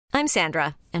I'm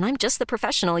Sandra, and I'm just the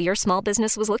professional your small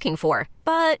business was looking for.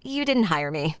 But you didn't hire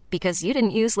me because you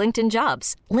didn't use LinkedIn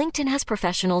Jobs. LinkedIn has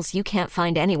professionals you can't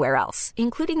find anywhere else,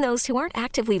 including those who aren't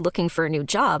actively looking for a new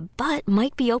job, but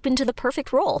might be open to the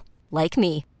perfect role, like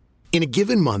me. In a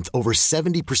given month, over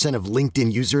 70% of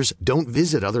LinkedIn users don't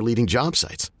visit other leading job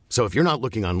sites. So if you're not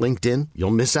looking on LinkedIn,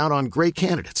 you'll miss out on great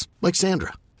candidates like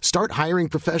Sandra. Start hiring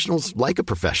professionals like a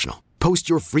professional. Post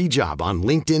your free job on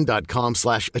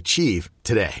linkedin.com/achieve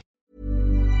today.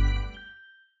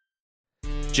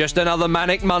 Just another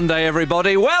manic Monday,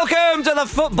 everybody. Welcome to the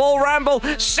Football Ramble.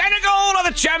 Senegal are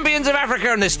the champions of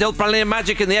Africa, and there's still plenty of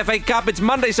magic in the FA Cup. It's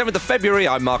Monday, 7th of February.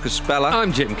 I'm Marcus Speller.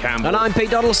 I'm Jim Campbell. And I'm Pete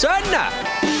Donaldson.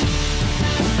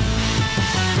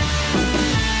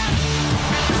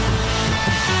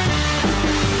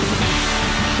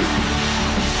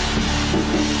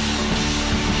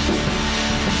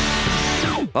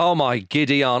 Oh, my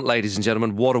giddy aunt, ladies and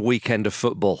gentlemen. What a weekend of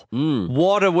football.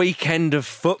 What a weekend of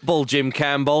football, Jim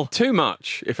Campbell. Too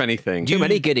much, if anything. Too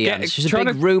many giddy ants. It's a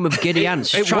big room of giddy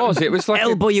ants. It was like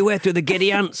elbow your way through the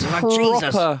giddy ants. Like,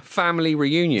 Jesus. Proper family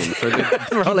reunion for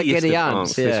the all the giddiest giddy of ants,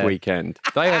 aunts this weekend.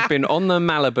 They have been on the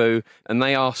Malibu and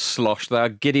they are sloshed. They are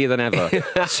giddier than ever.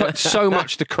 so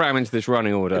much to cram into this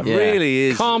running order. It really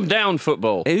is. Calm down,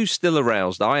 football. Who's still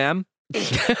aroused? I am.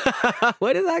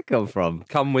 Where did that come from?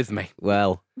 Come with me.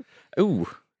 Well, Ooh,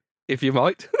 if you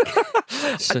might.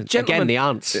 again, the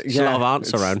ants. There's a lot of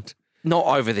ants around. Not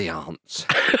over the ants.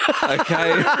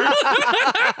 Okay.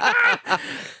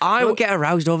 I don't get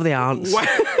aroused over the ants.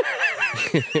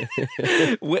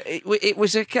 It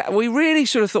was we really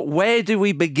sort of thought, where do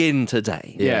we begin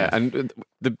today? Yeah, and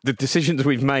the decisions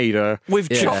we've made are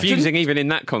confusing even in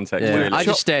that context. Yeah. Really. I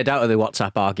just stayed out of the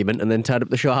WhatsApp argument and then turned up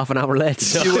the show half an hour later.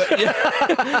 So.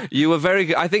 You were very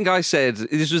good. I think I said,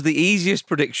 this was the easiest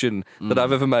prediction that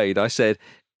I've ever made. I said,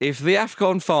 if the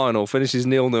AFCON final finishes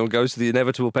 0-0 and goes to the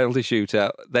inevitable penalty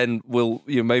shootout, then we'll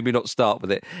maybe not start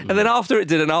with it. And then after it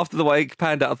did, and after the way it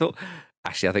panned out, I thought,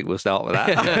 actually, I think we'll start with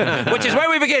that. Which is where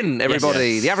we begin,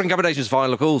 everybody. Yes. The African Cup of Nations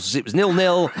final, of course, it was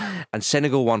 0-0, and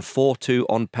Senegal won 4-2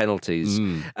 on penalties.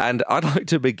 And I'd like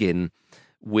to begin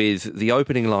with the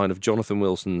opening line of Jonathan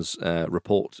Wilson's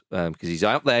report, because he's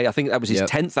out there. I think that was his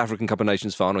 10th African Cup of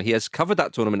Nations final. He has covered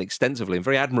that tournament extensively and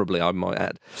very admirably, I might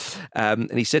add.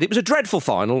 And he said it was a dreadful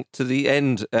final to the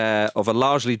end of a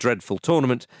largely dreadful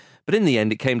tournament. But in the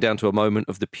end, it came down to a moment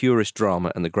of the purest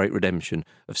drama and the great redemption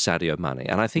of Sadio Mane.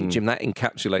 And I think, Jim, that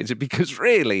encapsulates it, because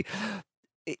really,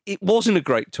 it wasn't a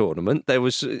great tournament. There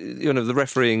was, the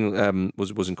refereeing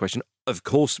was in question. Of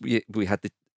course, we had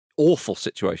the awful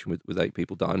situation with 8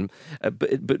 people dying. But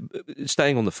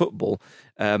staying on the football,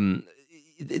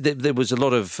 there was a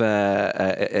lot of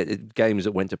games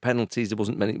that went to penalties. There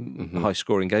wasn't many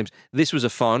high-scoring games. This was a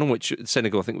final, which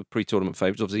Senegal, I think, were pre-tournament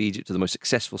favourites. Obviously, Egypt are the most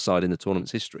successful side in the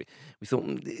tournament's history. We thought,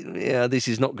 this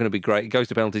is not going to be great. It goes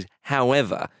to penalties.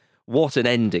 However, what an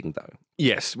ending, though.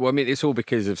 Yes. Well, I mean, it's all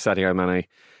because of Sadio Mane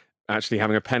actually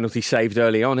having a penalty saved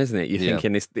early on, isn't it? You're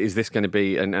thinking, is this going to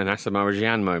be an Asamoah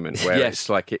Gyan moment where it's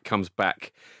like it comes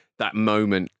back, that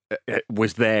moment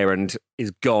was there and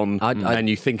is gone, and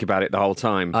you think about it the whole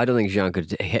time. I don't think Gyan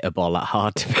could hit a ball that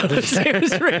hard, to be honest. He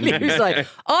was like,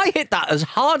 I hit that as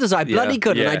hard as I bloody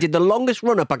could, and I did the longest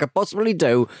run-up I could possibly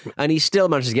do, and he still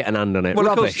managed to get an hand on it. Well,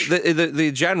 Rubbish. Of course,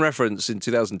 the Gyan reference in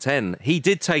 2010, he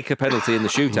did take a penalty in the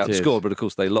shootout and scored, but of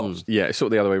course they lost. Yeah, it's sort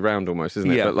of the other way around almost, isn't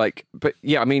it? But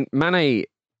I mean, Mane,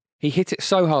 he hit it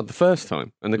so hard the first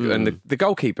time, and the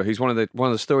goalkeeper, who's one of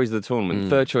the stories of the tournament,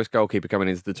 third choice goalkeeper coming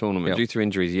into the tournament, due to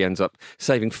injuries, he ends up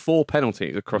saving 4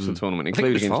 penalties across the tournament,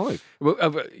 including 5.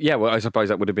 Well, I suppose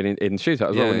that would have been in shootout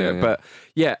as well, wouldn't it?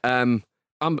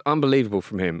 But unbelievable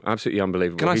from him, absolutely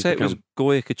unbelievable. Can I say it was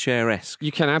Goya Kacher-esque?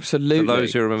 You can absolutely. For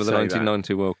those who remember the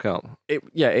 1990 World Cup,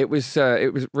 it was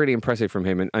really impressive from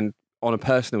him, and on a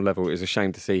personal level, it was a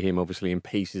shame to see him obviously in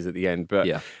pieces at the end,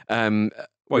 but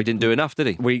well, he didn't do enough, did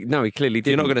he? No, he clearly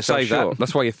didn't. You're not going to say that.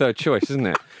 That's why you're third choice, isn't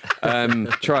it?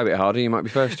 Try a bit harder, you might be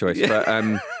first choice.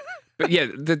 Yeah. But yeah,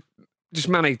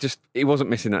 Mane he wasn't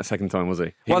missing that second time, was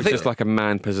he? He was just like a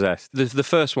man possessed. The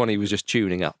first one, he was just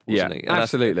tuning up, wasn't he? And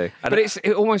absolutely. But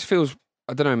it almost feels,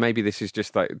 I don't know, maybe this is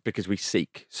just like because we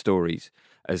seek stories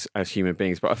as human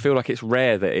beings, but I feel like it's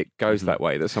rare that it goes that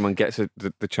way, that someone gets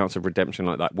the chance of redemption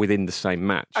like that within the same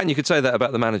match. And you could say that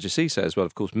about the manager Cissé as well,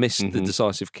 of course, missed the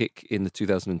decisive kick in the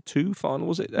 2002 final,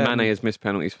 was it? Mane has missed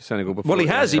penalties for Senegal before. Well, he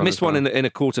has. He missed one in a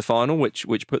quarter-final,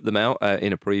 which put them out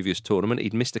in a previous tournament.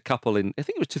 He'd missed a couple in, I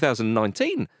think it was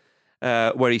 2019,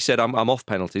 where he said, I'm off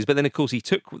penalties. But then, of course, he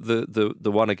took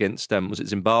the one against, was it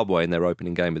Zimbabwe in their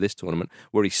opening game of this tournament,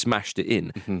 where he smashed it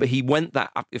in. Mm-hmm. But he went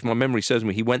that, if my memory serves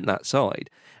me, he went that side.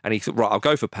 And he thought, right, I'll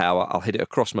go for power. I'll hit it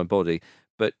across my body.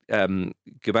 But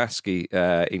Gabaski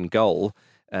in goal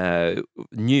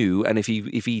knew, and if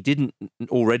he didn't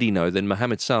already know, then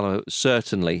Mohamed Salah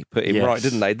certainly put him right,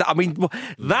 didn't they? I mean,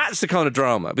 that's the kind of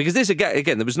drama, because this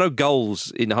again, there was no goals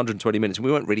in 120 minutes, and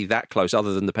we weren't really that close,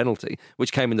 other than the penalty,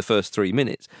 which came in the first 3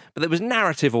 minutes. But there was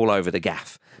narrative all over the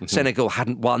gaff. Mm-hmm. Senegal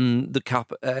hadn't won the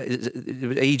cup.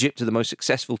 Egypt are the most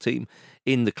successful team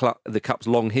in the cup's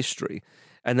long history.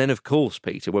 And then, of course,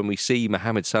 Peter, when we see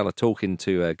Mohamed Salah talking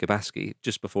to Gabaski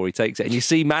just before he takes it, and you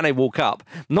see Mane walk up,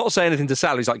 not say anything to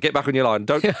Salah, he's like, get back on your line,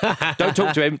 don't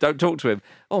talk to him, don't talk to him.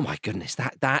 Oh, my goodness,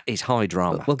 that is high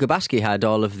drama. Well, Gabaski had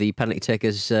all of the penalty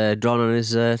takers drawn on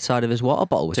his side of his water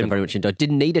bottle, which I very much enjoyed.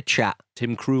 Didn't need a chat.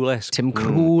 Tim Krul-esque. Tim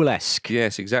Krul-esque.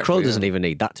 Yes, exactly. Krul doesn't even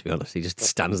need that, to be honest. He just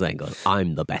stands there and goes,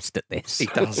 I'm the best at this. He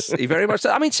does. He very much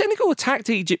does. I mean, Senegal attacked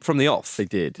Egypt from the off. They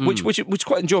did. Which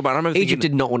quite enjoyable. I remember Egypt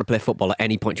did not want to play football at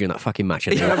any point during that fucking match.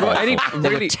 They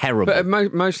were terrible.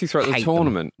 But mostly throughout the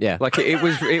tournament. Yeah. Like it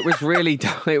was really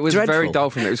it was dreadful. very dull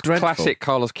from it. It was classic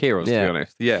Carlos Queiroz, to be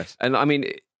honest. Yes. And I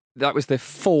mean, that was their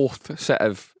fourth set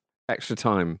of extra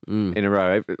time in a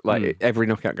row. Like every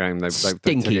knockout game, they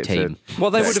stinky took it team.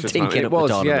 Well, they would have stinking up the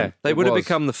tournament. They would have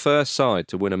become the first side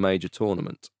to win a major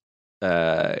tournament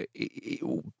by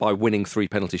winning 3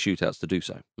 penalty shootouts to do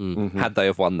so. Mm-hmm. Had they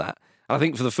have won that, I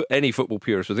think for any football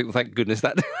purist would think, well, thank goodness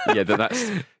that.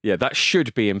 that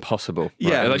should be impossible. Right?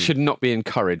 Yeah, that should not be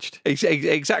encouraged.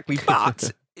 Exactly.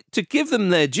 But to give them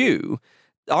their due,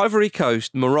 Ivory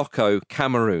Coast, Morocco,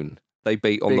 Cameroon, they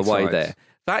beat on Big the way sides. there.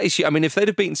 That is, I mean, if they'd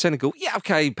have beaten Senegal, yeah,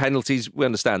 okay, penalties, we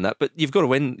understand that, but you've got to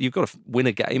win. You've got to win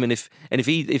a game, and if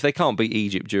they can't beat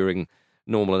Egypt during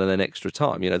normal and then extra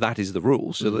time, that is the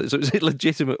rule. So it's a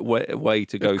legitimate way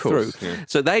to go through. Yeah.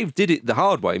 So they did it the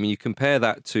hard way. I mean, you compare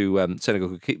that to Senegal,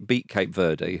 who beat Cape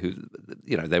Verde, who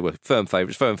they were firm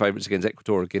favourites against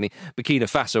Equatorial Guinea. Burkina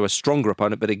Faso, a stronger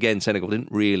opponent, but again, Senegal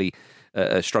didn't really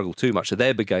struggle too much. So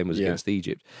their big game was against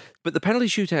Egypt. But the penalty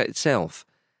shootout itself,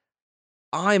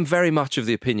 I'm very much of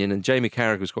the opinion, and Jamie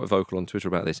Carragher was quite vocal on Twitter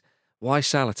about this, why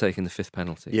Salah taking the 5th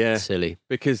penalty? Yeah. Silly.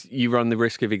 Because you run the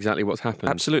risk of exactly what's happened.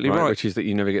 Absolutely right. Which is that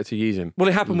you never get to use him. Well,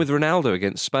 it happened with Ronaldo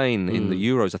against Spain in the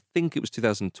Euros. I think it was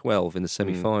 2012 in the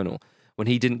semi-final when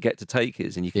he didn't get to take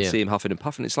his, and you can see him huffing and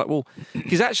puffing. It's like, well,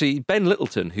 because actually Ben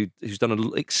Littleton, who's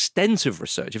done extensive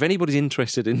research, if anybody's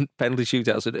interested in penalty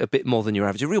shootouts a bit more than your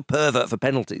average, a real pervert for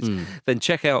penalties, then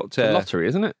check out... It's a lottery,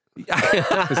 isn't it? Is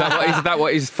that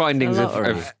what his findings have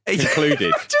concluded?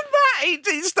 Imagine that!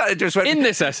 He started just went, in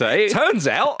this essay. Turns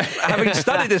out, having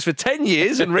studied this for 10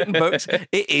 years and written books,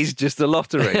 it is just a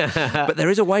lottery. But there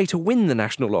is a way to win the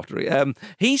national lottery. Ben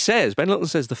Littleton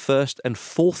says the 1st and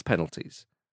 4th penalties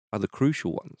are the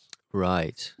crucial ones.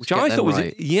 Right. Which I thought was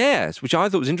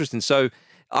interesting. So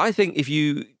I think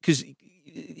because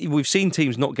we've seen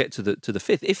teams not get to the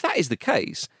 5th. If that is the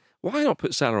case, why not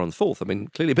put Salah on 4th? I mean,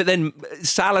 clearly. But then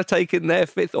Salah taking their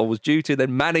 5th, or was due to,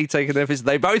 then Mane taking their 5th.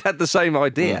 They both had the same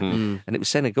idea. Mm-hmm. And it was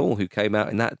Senegal who came out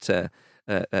in that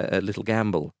little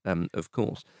gamble, of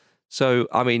course. So,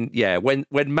 I mean, yeah, when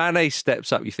Mane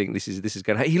steps up, you think this is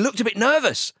going to... He looked a bit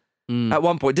nervous at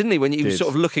one point, didn't he? When he was sort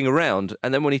of looking around,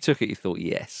 and then when he took it, you thought,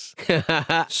 yes,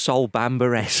 Sol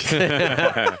Bamba-esque.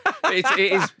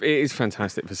 It is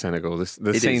fantastic for Senegal.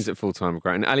 The scenes at full time are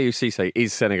great, and Aliou Cissé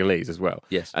is Senegalese as well.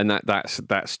 Yes, and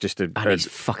that's just and he's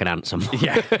fucking handsome.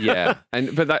 Yeah.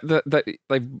 And but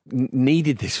they've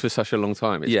needed this for such a long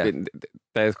time.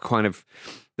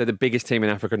 They're the biggest team in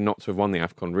Africa not to have won the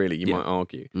AFCON, really, you might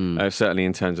argue. Certainly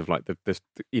in terms of like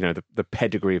the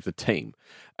pedigree of the team.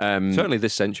 Certainly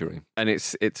this century. And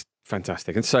it's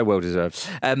fantastic and so well deserved.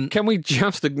 Can we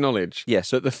just acknowledge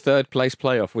that the 3rd place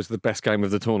playoff was the best game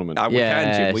of the tournament?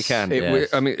 We can.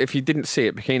 I mean, if you didn't see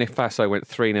it, Burkina Faso went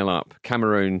 3-0 up.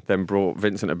 Cameroon then brought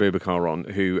Vincent Aboubakar on,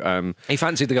 who he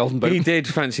fancied the golden boot. He did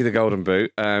fancy the golden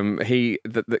boot.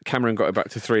 Cameroon got it back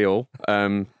to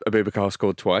 3-3. Aboubakar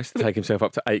scored twice to take himself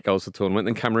up to 8 goals for the tournament.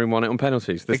 Then Cameroon won it on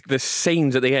penalties. The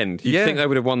scenes at the end, you'd think they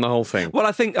would have won the whole thing. Well,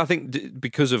 I think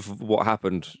because of what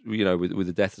happened, with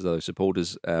the deaths of those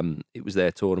supporters. It was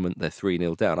their tournament, they're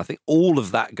 3-0 down. I think all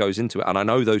of that goes into it, and I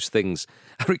know those things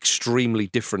are extremely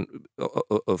different,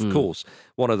 of course.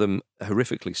 One of them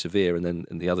horrifically severe, and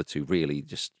the other two really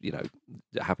just,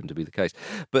 happened to be the case.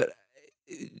 But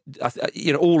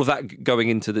all of that going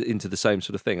into the same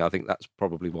sort of thing, I think that's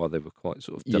probably why they were quite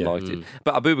sort of delighted.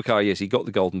 But Aboubakar, yes, he got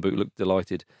the golden boot, looked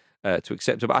delighted to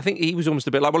accept it. But I think he was almost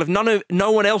a bit like, well, if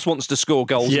no one else wants to score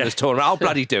goals in this tournament, I'll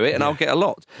bloody do it and I'll get a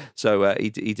lot. So he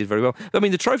did very well. I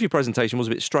mean, the trophy presentation was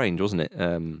a bit strange, wasn't it?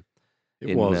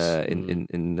 It was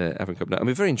in African Cup. I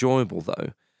mean, very enjoyable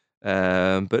though.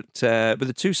 But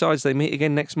the two sides, they meet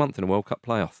again next month in a World Cup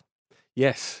playoff.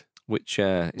 Yes, which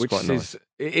is quite nice.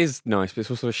 It is nice, but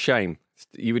it's also a shame.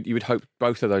 You would hope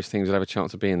both of those teams would have a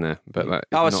chance of being there, but that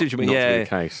I is see what you mean. not Yeah, the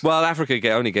case. Well,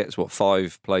 Africa only gets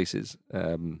 5 places.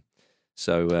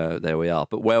 So there we are.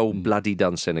 But well bloody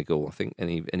done, Senegal. I think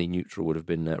any neutral would have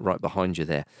been right behind you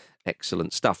there.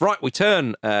 Excellent stuff. Right, we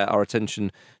turn our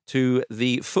attention to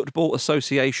the Football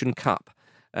Association Cup,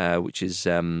 which is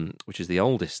the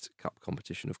oldest cup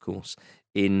competition, of course,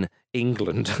 in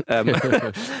England.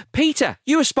 Peter,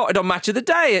 you were spotted on Match of the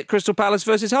Day at Crystal Palace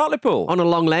versus Hartlepool. On a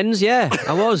long lens, yeah,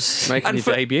 I was. Making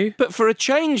your debut. But for a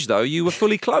change, though, you were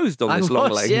fully clothed on this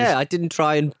long lens. Yeah, I didn't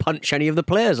try and punch any of the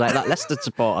players like that Leicester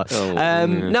supporter.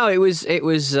 No, it was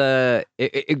a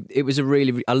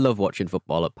really. I love watching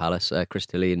football at Palace. Chris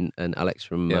Tilly and Alex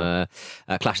from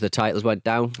Clash of the Titles went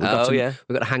down. We got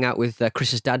to hang out with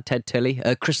Chris's dad, Ted Tilly,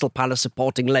 a Crystal Palace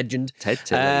supporting legend. Ted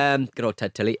Tilly. Good old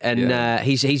Ted Tilly. And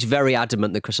he's very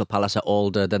adamant that Crystal Palace are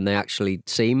older than they actually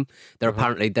seem. They're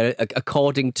apparently,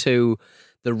 according to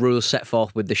the rules set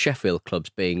forth with the Sheffield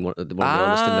clubs being one of the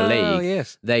oldest in the league,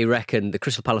 yes. They reckon, the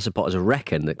Crystal Palace supporters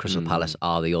reckon that Crystal Palace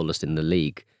are the oldest in the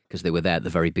league because they were there at the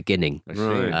very beginning.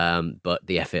 Right. But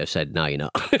the FA have said, no, you're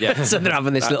not. Yeah. So they're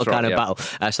having this little kind of battle.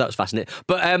 So that was fascinating.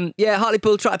 But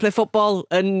Hartlepool tried to play football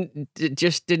and it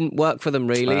just didn't work for them,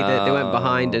 really. They went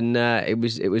behind and it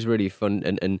was really fun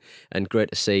and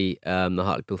great to see the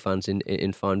Hartlepool fans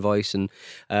in fine voice. And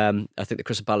I think the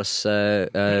Crystal Palace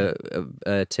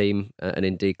team and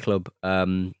indeed club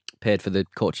paid for the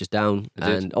coaches down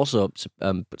and also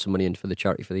put some money in for the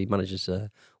charity for the manager's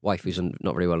wife, who's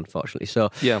not very well, unfortunately. So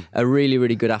a really,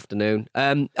 really good afternoon.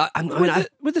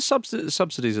 With the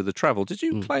subsidies of the travel, did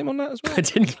you claim on that as well? I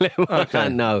didn't claim on Okay.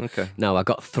 that, no. Okay. No, I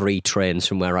got 3 trains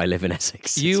from where I live in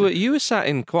Essex. You were sat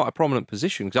in quite a prominent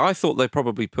position because I thought they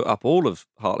probably put up all of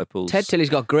Hartlepool's. Ted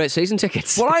Tilly's got great season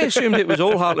tickets. Well, I assumed it was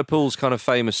all Hartlepool's kind of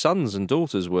famous sons and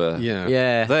daughters were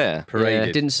there. Paraded.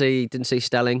 Yeah, didn't see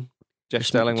Stelling. Jeff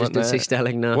Stelling Just went didn't there. see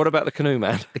Stelling, no. What about the canoe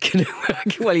man? The canoe.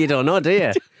 Well, you don't know, do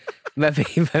you? maybe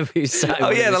he's sat in Oh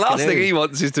one yeah, of the his last canoes. thing he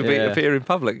wants is to appear in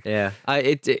public. Yeah,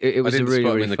 it was a really,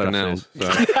 really in the fun canals.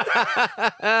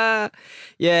 afternoon.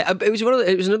 Yeah,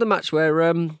 it was another match where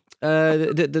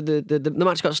the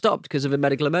match got stopped because of a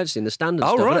medical emergency in the stand and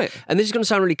stuff. Right. And this is going to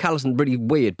sound really callous and really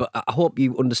weird, but I hope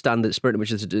you understand the spirit in which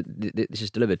this is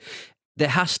delivered. There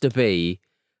has to be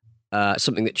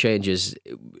something that changes,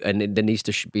 and there needs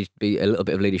to be a little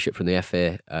bit of leadership from the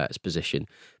FA's position,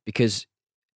 because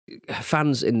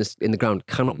fans in the ground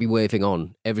cannot be waving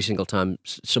on every single time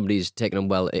somebody's taken on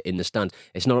well in the stand.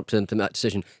 It's not up to them to make that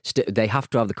decision. They have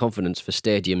to have the confidence for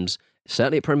stadiums,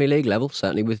 certainly at Premier League level,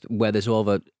 certainly where there's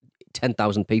over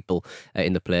 10,000 people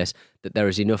in the place, that there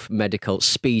is enough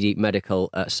speedy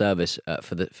medical service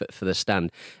for the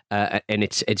stand, and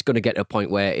it's going to get to a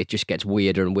point where it just gets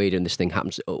weirder and weirder, and this thing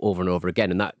happens over and over again.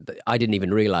 And that I didn't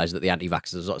even realise that the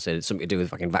anti-vaxxers sort of said it's something to do with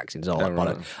fucking vaccines. All that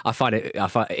bollocks. I find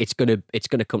it's going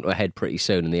to come to a head pretty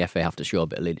soon, and the FA have to show a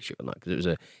bit of leadership on that,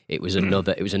 because it was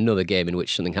another game in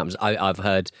which something happens. I've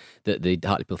heard that the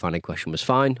Hartlepool fan in question was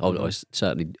fine, although it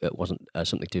certainly wasn't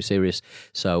something too serious.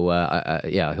 So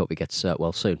I hope he gets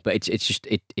well soon. But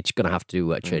it's going to have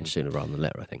to change sooner rather than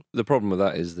later, I think. The problem with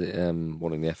that is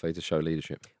wanting the FA to show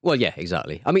leadership. Well, yeah,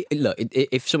 exactly. I mean, look,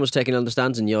 if someone's taking on the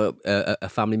stands and you're a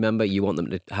family member, you want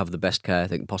them to have the best care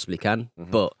they possibly can.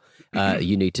 Mm-hmm. But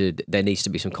there needs to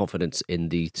be some confidence in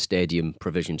the stadium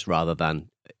provisions rather than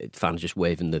fans just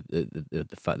waving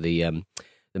the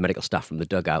medical staff from the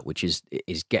dugout, which is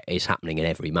happening in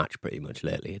every match pretty much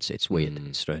lately. It's weird.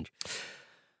 It's strange.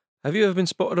 Have you ever been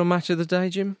spotted on Match of the Day,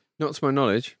 Jim? Not to my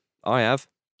knowledge. I have.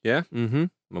 Yeah? Mm-hmm.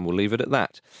 And we'll leave it at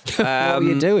that. What were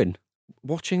you doing?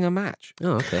 Watching a match.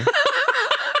 Oh, okay.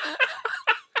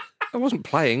 I wasn't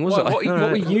playing, was I? What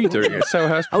were you doing at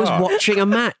Selhurst Park? I was watching a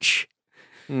match.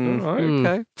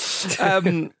 Okay.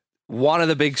 One of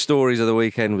the big stories of the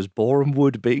weekend was Boreham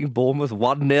Wood beating Bournemouth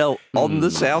 1-0 on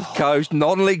the south coast.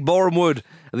 Non-league Boreham Wood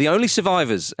are the only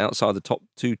survivors outside the top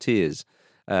 2 tiers.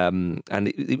 And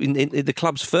in the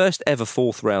club's first ever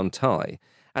 4th round tie.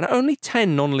 And only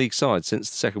 10 non-league sides since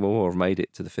the Second World War have made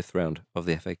it to the 5th round of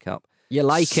the FA Cup. You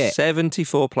like it?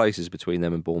 74 places between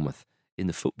them and Bournemouth in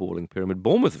the footballing pyramid.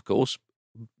 Bournemouth, of course,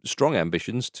 strong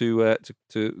ambitions to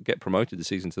get promoted this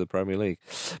season to the Premier League.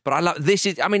 But I love this.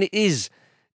 It is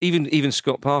even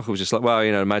Scott Parker was just like,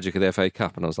 well, magic of the FA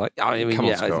Cup, and I was like, I mean, Come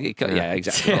on, yeah, Scott. yeah,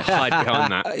 exactly. Hide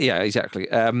behind that. Yeah, exactly.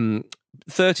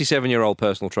 37-year-old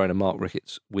personal trainer Mark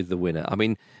Ricketts with the winner. I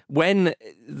mean, when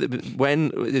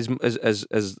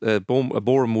as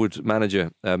Boreham Wood manager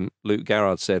Luke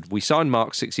Garrard said, we signed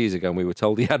Mark 6 years ago and we were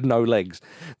told he had no legs.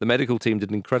 The medical team did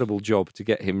an incredible job to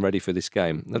get him ready for this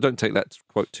game. Now, don't take that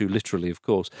quote too literally, of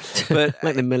course, but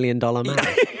Like the $1 Million Man.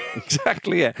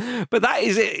 exactly, yeah. But that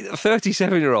is it. A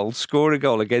 37-year-old scoring a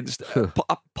goal against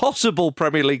a possible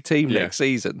Premier League team next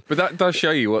season. But that does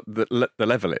show you what the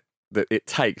level that it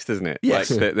takes, doesn't it? Yes.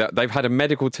 Like they've had a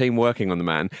medical team working on the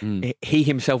man. He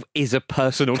himself is a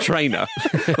personal trainer.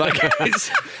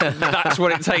 That's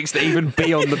what it takes to even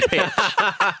be on the pitch.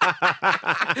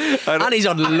 And he's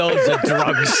on loads of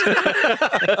drugs.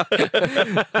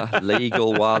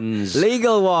 Legal ones.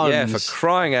 Legal ones. Yeah, for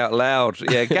crying out loud.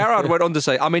 Yeah, Garrard went on to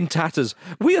say, I'm in tatters.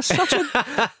 We are such a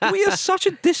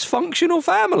dysfunctional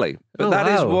family. But that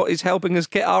is what is helping us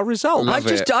get our result. I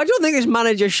don't think this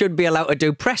manager should be allowed to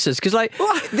do presses because,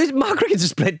 this Mark Ricketts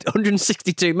has played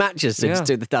 162 matches since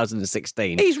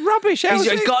 2016. He's rubbish. He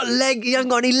hasn't got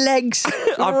any legs.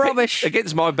 Rubbish.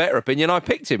 Against my better opinion, I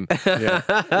picked him.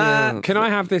 Can I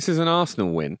have this as an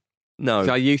Arsenal win? No.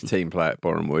 Our youth team play at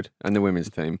Boreham Wood and the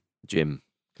women's team. Jim,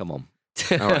 come on.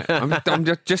 All right, I'm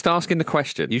just asking the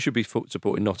question. You should be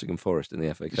supporting Nottingham Forest in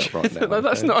the FA Cup right now. No,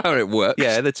 that's not how it works.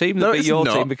 Yeah, the team that beat your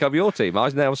team become your team. I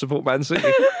now support Man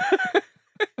City.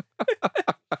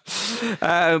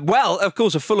 Well, of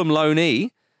course, a Fulham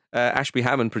loanee, Ashby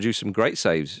Hammond, produced some great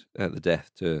saves at the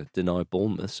death to deny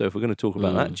Bournemouth. So if we're going to talk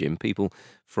about that, Jim, people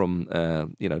from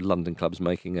London clubs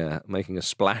making a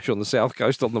splash on the south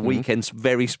coast on the weekends,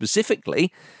 very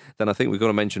specifically, then I think we've got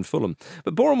to mention Fulham.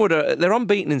 But Boreham Wood, they're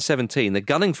unbeaten in 17. They're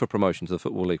gunning for promotion to the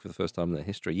Football League for the first time in their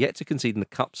history, yet to concede in the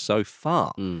Cup so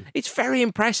far. It's very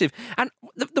impressive. And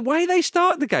the way they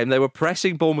started the game, they were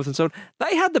pressing Bournemouth and so on.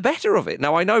 They had the better of it.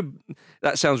 Now, I know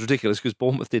that sounds ridiculous because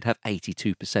Bournemouth did have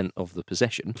 82% of the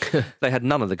possession. They had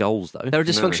none of the goals, though. They're a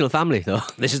dysfunctional family, though.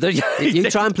 This is the You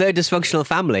try and play a dysfunctional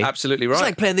family. Absolutely right. It's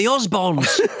like playing the Osborns.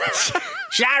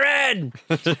 Sharon!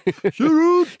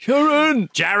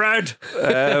 Jared!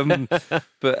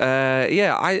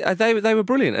 They were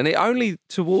brilliant. And it only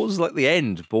towards the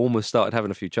end, Bournemouth started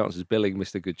having a few chances. Billing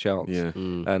missed a good chance. Yeah.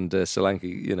 And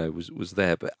Solanke, was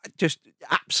there. But just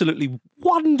absolutely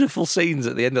wonderful scenes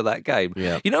at the end of that game.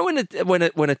 Yeah. You know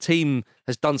when a team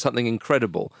has done something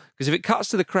incredible, because if it cuts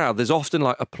to the crowd, there's often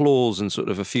applause and sort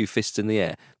of a few fists in the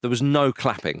air. There was no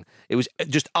clapping. It was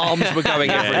just arms were going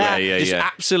everywhere. Just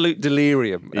absolute delirium.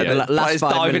 And the players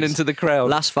diving into the crowd.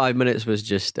 Last 5 minutes was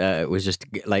just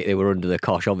like they were under the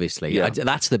cosh, obviously. Yeah.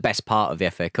 That's the best part of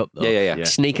the FA Cup, though. Yeah.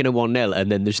 Sneaking a 1-0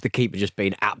 and then there's the keeper just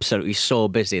being absolutely so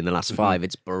busy in the last five.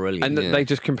 It's brilliant. And they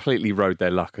just completely rode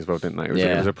their luck as well, didn't they?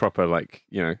 It was a proper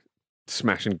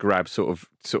smash and grab sort of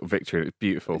victory. It was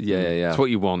beautiful. Yeah. It's what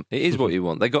you want. It is what you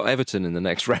want. They got Everton in the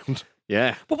next round.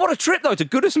 Yeah. But what a trip, though, to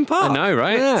Goodison Park. I know,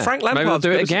 right? Yeah. Frank Lampard. Maybe they'll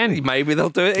do it again. Maybe they'll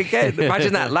do it again.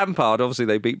 Imagine that. Lampard, obviously,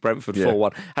 they beat Brentford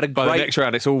 4-1. Had a By the next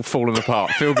round, it's all fallen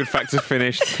apart. Feel good factor's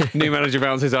finished. New manager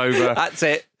bounces over. That's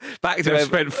it. Back to They've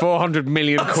spent 400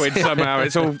 million quid somehow.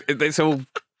 It's all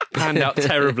panned out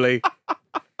terribly.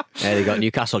 Yeah, they got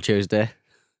Newcastle Tuesday.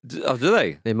 Oh, do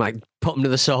they? They might put them to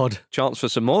the sword. Chance for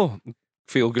some more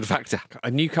feel-good factor.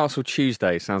 A Newcastle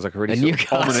Tuesday sounds like a really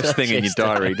ominous thing in your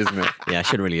diary, doesn't it? Yeah, I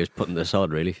shouldn't really just put them to the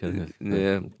sword, really.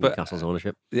 Yeah, but Newcastle's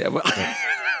ownership. Yeah, well,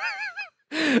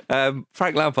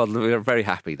 Frank Lampard looked very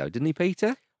happy, though, didn't he,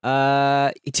 Peter?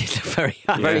 He did look very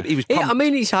happy. He was pumped. I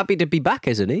mean, he's happy to be back,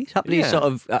 isn't he? He's happy to sort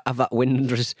of have that win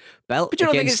under his belt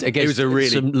against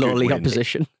some lowly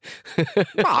opposition.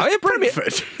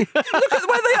 Brentford. Look at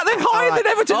where they are. They're higher than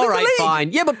Everton in the league.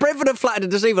 Fine. Yeah, but Brentford have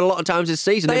flattered us even a lot of times this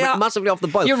season. They were massively off the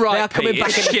boil. You're right, they are coming Pete.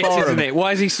 back in Shit, the forum. isn't it?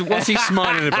 What's he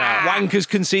smiling about? Wankers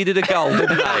conceded a goal,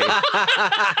 didn't they?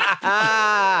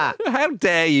 How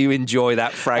dare you enjoy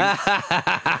that, Frank?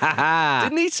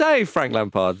 Didn't he say, Frank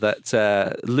Lampard,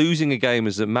 that losing a game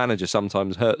as a manager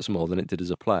sometimes hurts more than it did as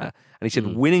a player? And he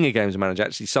said winning a game as a manager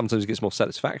actually sometimes gets more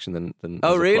satisfaction than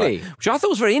Oh, as a really? player, which I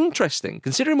thought was very interesting,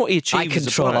 considering what he achieved. I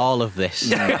control as a player. all of this.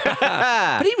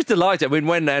 But he was delighted. I mean,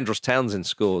 when Andros Townsend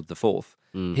scored the fourth,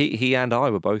 he and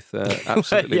I were both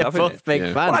absolutely loving both it. big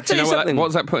fans. Well, I tell you something. What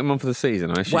does that put him on for the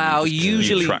season? I assume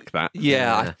usually you track that.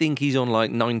 Yeah, I think he's on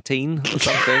 19 or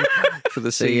something for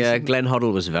the season. Glenn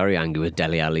Hoddle was very angry with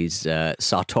Dele Alli's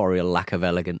sartorial lack of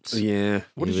elegance. Yeah.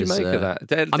 What did you make of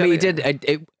that? I mean, he did.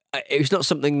 It was not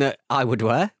something that I would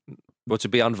wear. Well, to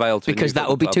be unveiled to because that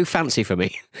would be too fancy for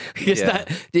me. Because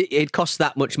it costs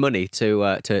that much money to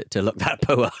look that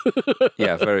poor.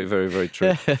 Yeah, very, very, very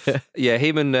true. Yeah,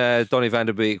 him and Donny van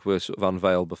der Beek were sort of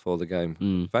unveiled before the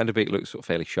game. Van der Beek looked sort of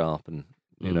fairly sharp and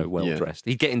well dressed.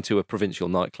 He'd get into a provincial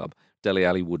nightclub. Dele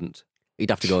Alli wouldn't.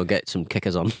 He'd have to go and get some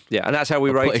kickers on. Yeah, and that's how we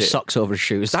rate put his socks over his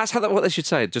shoes. That's what they should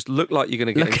say. Just look like you're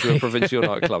going to get into a provincial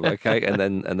nightclub, okay? And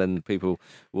then people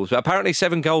will. Apparently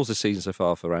 7 goals this season so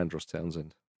far for Andros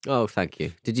Townsend. Oh, thank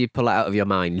you. Did you pull it out of your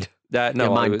mind? No,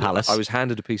 your mind palace. I was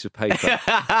handed a piece of paper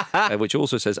which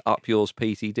also says "Up yours,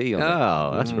 PTD" on it.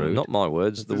 Oh, that's rude. Not my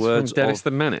words. The words from Dennis the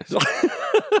Menace.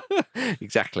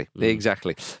 Exactly.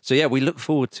 So yeah, we look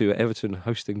forward to Everton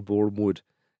hosting Boreham Wood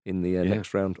in the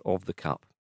next round of the Cup.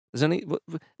 There's only,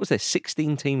 was there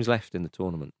 16 teams left in the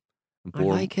tournament? And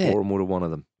Boreham Wood are one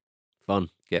of them. Fun.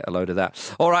 Get a load of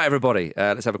that. All right, everybody,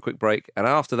 let's have a quick break. And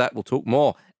after that, we'll talk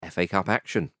more FA Cup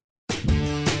action.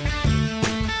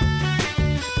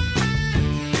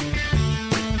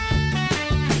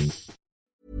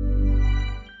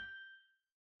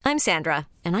 I'm Sandra,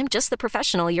 and I'm just the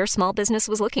professional your small business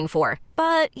was looking for.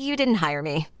 But you didn't hire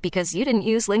me because you didn't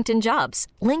use LinkedIn Jobs.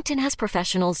 LinkedIn has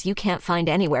professionals you can't find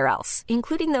anywhere else,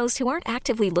 including those who aren't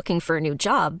actively looking for a new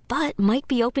job, but might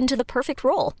be open to the perfect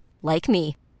role, like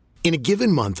me. In a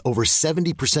given month, over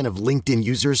 70% of LinkedIn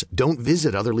users don't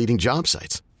visit other leading job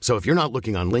sites. So if you're not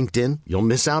looking on LinkedIn, you'll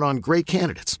miss out on great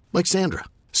candidates like Sandra.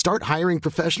 Start hiring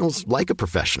professionals like a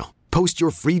professional. Post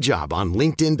your free job on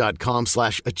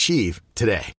linkedin.com/achieve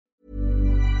today.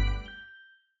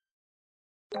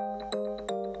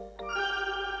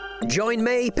 Join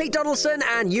me, Pete Donaldson,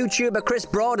 and YouTuber Chris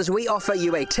Broad as we offer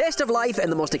you a taste of life in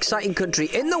the most exciting country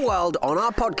in the world on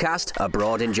our podcast,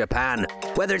 Abroad in Japan.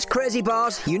 Whether it's crazy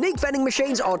bars, unique vending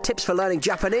machines, or tips for learning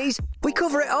Japanese, we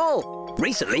cover it all.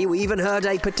 Recently, we even heard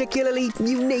a particularly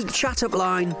unique chat-up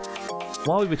line.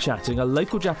 While we were chatting, a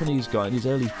local Japanese guy in his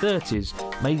early 30s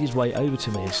made his way over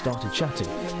to me and started chatting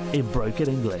in broken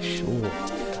English. Ooh.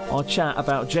 Our chat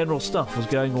about general stuff was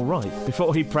going all right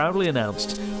before he proudly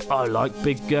announced, "I like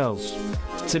big girls."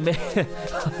 To me,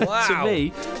 wow. To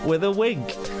me, with a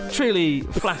wink. Truly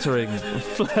flattering,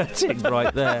 flirting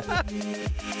right there.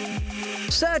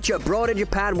 Search Abroad in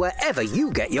Japan wherever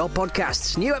you get your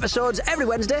podcasts. New episodes every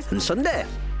Wednesday and Sunday.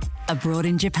 Abroad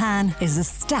in Japan is a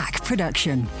Stack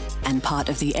production and part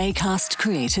of the Acast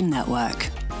Creator Network.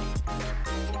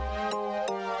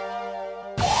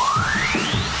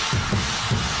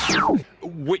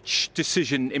 Which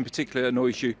decision in particular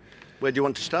annoys you? Where do you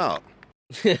want to start?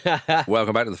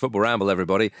 Welcome back to the Football Ramble,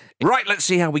 everybody. Right, let's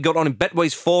see how we got on in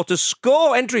Betway's 4 to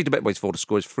Score. Entry to Betway's 4 to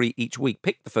Score is free each week.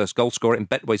 Pick the first goal scorer in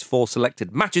Betway's 4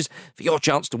 selected matches for your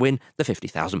chance to win the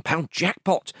 £50,000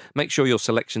 jackpot. Make sure your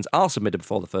selections are submitted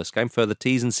before the first game. Further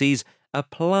T's and C's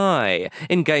apply.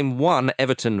 In Game 1,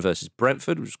 Everton versus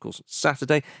Brentford, which was, of course, on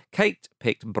Saturday, Kate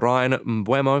picked Brian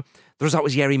Mbeumo. The result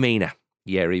was Yerry Mina.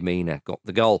 Yerry Mina got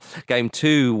the goal. Game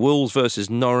 2, Wolves versus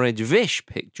Norwich. Vish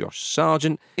picked Josh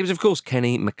Sargent. It was, of course,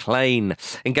 Kenny McLean.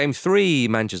 In Game 3,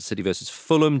 Manchester City versus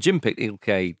Fulham. Jim picked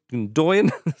Ilkay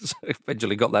Gundogan. So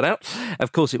eventually got that out.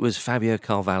 Of course, it was Fabio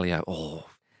Carvalho. Oh,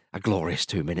 a glorious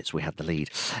 2 minutes we had the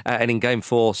lead. And in Game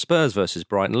 4, Spurs versus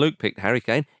Brighton. Luke picked Harry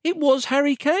Kane. It was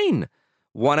Harry Kane.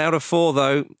 1 out of 4,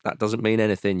 though, that doesn't mean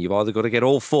anything. You've either got to get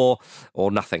all 4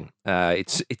 or nothing.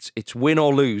 It's win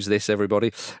or lose, this,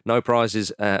 everybody. No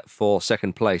prizes for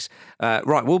second place.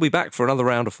 Right, we'll be back for another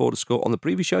round of 4 to Score on the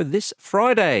preview show this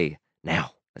Friday.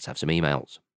 Now, let's have some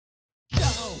emails.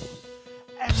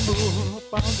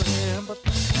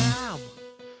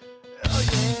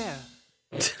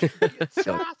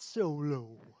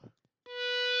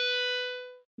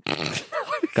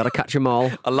 Gotta catch them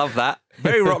all. I love that.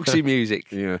 Very Roxy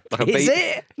music. Yeah. Like Is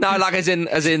it? No, like as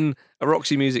in a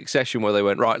Roxy music session where they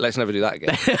went, right, let's never do that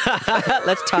again.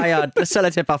 Let's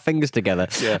sellotip our fingers together.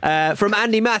 Yeah. From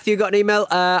Andy Matthew, got an email.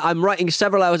 I'm writing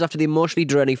several hours after the emotionally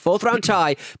draining 4th round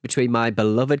tie between my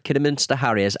beloved Kidderminster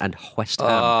Harriers and West Ham.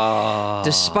 Oh.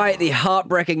 Despite the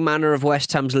heartbreaking manner of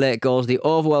West Ham's late goals, the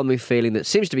overwhelming feeling that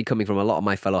seems to be coming from a lot of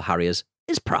my fellow Harriers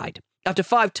is pride. After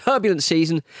 5 turbulent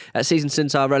seasons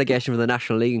since our relegation from the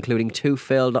National League, including 2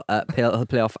 failed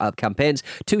playoff campaigns,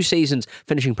 2 seasons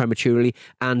finishing prematurely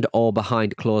and or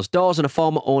behind closed doors, and a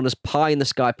former owner's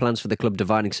pie-in-the-sky plans for the club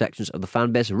dividing sections of the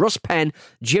fan base, Russ Penn,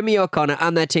 Jimmy O'Connor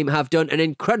and their team have done an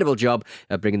incredible job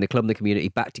of bringing the club and the community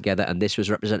back together, and this was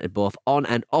represented both on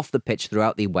and off the pitch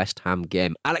throughout the West Ham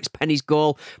game. Alex Penny's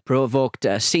goal provoked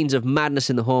scenes of madness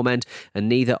in the home end, and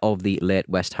neither of the late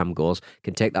West Ham goals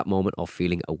can take that moment of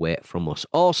feeling away from us.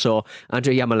 Also,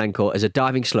 Andrei Yarmolenko as a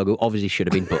diving slug who obviously should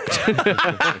have been booked.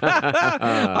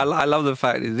 I love the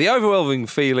fact the overwhelming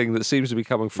feeling that seems to be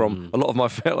coming from a lot of my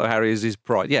fellow Harriers is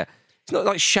pride. Yeah. It's not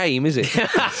like shame, is it?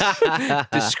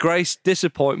 Disgrace,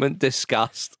 disappointment,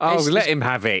 disgust. Oh, let him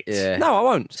have it. Yeah. No, I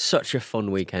won't. Such a fun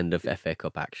weekend of FA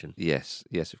Cup action. Yes,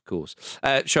 of course.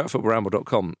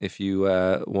 Show@footballramble.com if you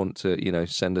want to,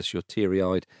 send us your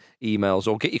teary-eyed emails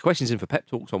or get your questions in for Pep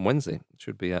Talks on Wednesday. It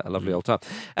should be a lovely old time.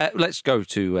 Let's go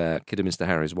to Kidderminster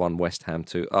Harriers 1, West Ham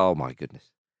 2. Oh, my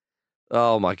goodness.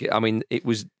 Oh, my God. I mean, it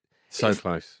was... So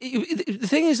close. The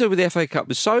thing is, though, with the FA Cup,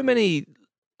 there's so many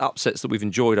upsets that we've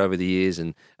enjoyed over the years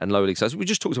and lower league sides. We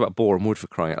just talked about Boreham Wood for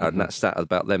crying out loud, and that stat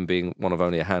about them being one of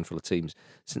only a handful of teams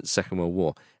since the Second World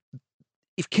War.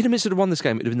 If Kidderminster had won this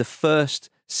game, it would have been the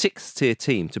first sixth-tier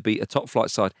team to beat a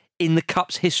top-flight side in the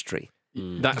Cup's history.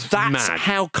 That's mad.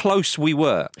 How close we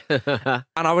were. And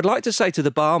I would like to say to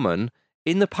the barman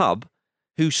in the pub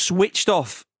who switched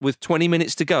off with 20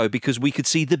 minutes to go because we could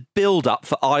see the build-up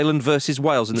for Ireland versus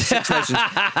Wales in the Six Nations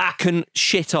can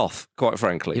shit off, quite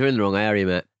frankly. You're in the wrong area,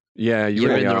 mate. Yeah, You're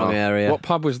really in the are. wrong area. What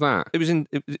pub was that?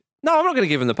 No, I'm not going to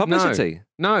give him the publicity.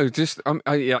 No, just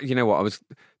you know what?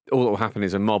 All that will happen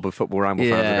is a mob of Football Ramble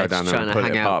fans will go down there and pull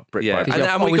it apart. Brick by brick. You're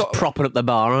And we always got- propping up the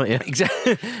bar, aren't you?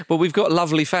 Exactly. But we've got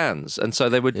lovely fans, and so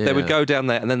they would go down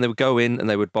there, and then they would go in and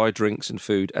they would buy drinks and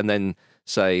food, and then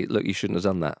say, "Look, you shouldn't have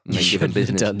done that." And You then give them shouldn't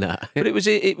have business. done that. But it was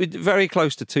very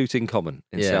close to Tooting Common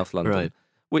in Yeah, South London, right.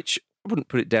 which I wouldn't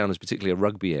put it down as particularly a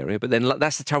rugby area. But then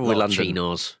that's the trouble with Lot of London.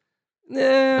 chinos.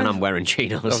 Yeah, And I'm wearing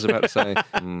chinos. I was about to say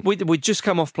we'd just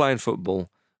come off playing football,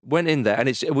 went in there,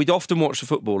 and we'd often watch the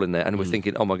football in there, and we're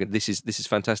thinking, "Oh my God, this is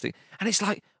fantastic!" And it's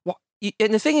like what?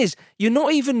 And the thing is, you're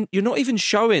not even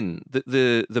showing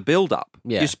the build up.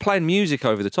 Yeah. You're just playing music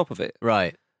over the top of it.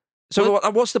 Right. So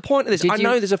what's the point of this? Did I you-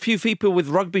 know there's a few people with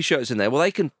rugby shirts in there. Well,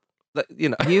 they can,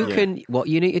 You can. What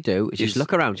you need to do is just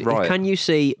look around. Right. Can you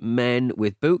see men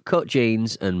with boot-cut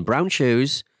jeans and brown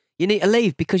shoes? You need to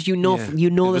leave because you know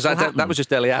this will happen. that was just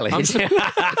Dele Alli. To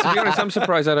be honest, I'm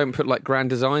surprised I don't put like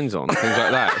grand designs on, things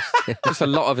like that. It's just a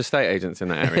lot of estate agents in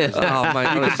that area. Oh, mate, You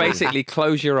could honestly. basically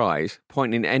close your eyes,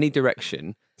 point in any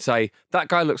direction, say, that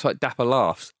guy looks like Dapper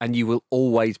Laughs, and you will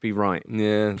always be right.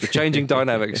 Yeah, the changing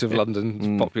dynamics of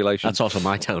London's population. That's also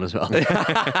my town as well.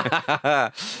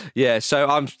 Yeah, so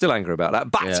I'm still angry about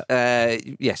that. But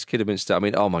yes, Kidderminster. I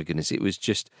mean, oh my goodness, it was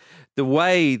just the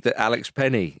way that Alex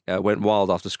Penny went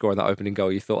wild after scoring that opening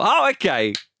goal. You thought, oh,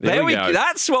 okay, there we go.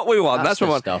 That's what we want. That's That's what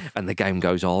we the want. stuff. And the game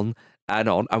goes on,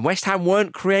 and West Ham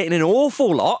weren't creating an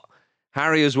awful lot.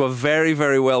 Harriers were very,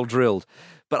 very well drilled.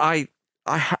 But I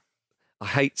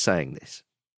hate saying this,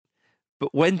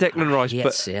 but when Declan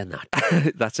Rice, saying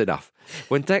that. that's enough.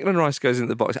 When Declan Rice goes into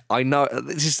the box, I know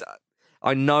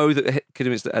that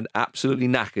Kidderminster are absolutely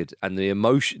knackered, and the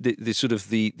emotion, the sort of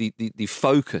the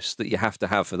focus that you have to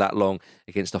have for that long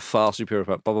against a far superior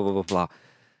opponent, blah blah blah blah blah.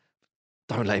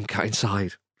 Don't let him cut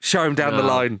inside. Show him down the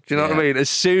line. Do you know what I mean? As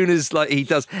soon as he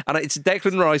does, and it's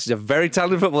Declan Rice. He's a very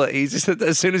talented footballer. He's just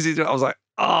as soon as I was like,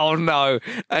 oh no,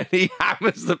 and he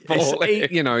hammers the ball.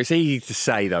 It's easy to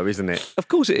say though, isn't it? Of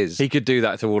course it is. He could do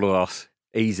that to all of us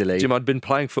easily. Jim, I'd been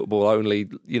playing football only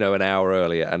an hour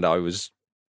earlier, and I was,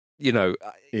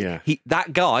 that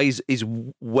guy is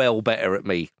well better at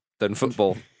me than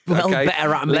football. Well, okay?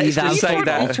 better at me Let's than just say football.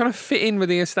 that. You're trying to fit in with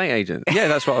the estate agent. Yeah,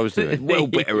 that's what I was doing. Well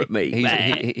better at me.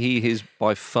 He is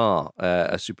by far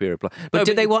a superior player. But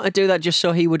did they want to do that just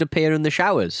so he would appear in the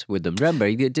showers with them?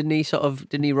 Remember, didn't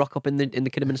he rock up in the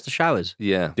Kidderminster showers?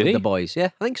 Yeah, with the boys. Yeah,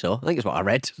 I think so. I think it's what I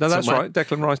read. No, that's somewhere. right.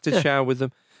 Declan Rice did shower with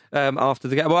them after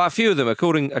the game. Well, a few of them,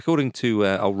 according to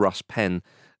old Russ Penn.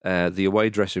 The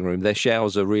away dressing room, their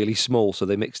showers are really small, so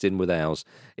they mixed in with ours.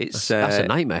 That's a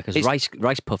nightmare because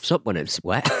rice puffs up when it's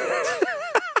wet.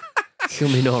 There's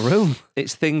going to be no room.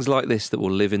 It's things like this that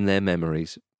will live in their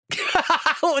memories.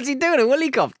 What was he doing? A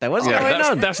helicopter? What's going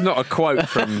on? That's not a quote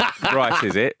from Rice,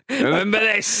 is it? Remember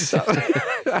this?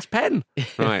 That's Penn.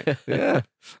 Right. Yeah.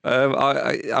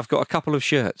 I've got a couple of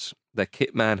shirts. Their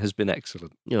kit man has been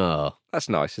excellent. Oh, That's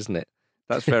nice, isn't it?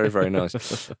 That's very, very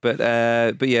nice. But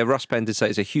yeah, Russ Penn did say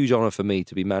it's a huge honour for me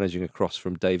to be managing across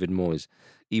from David Moyes,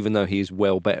 even though he is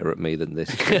well better at me than this.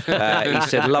 He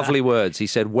said lovely words. He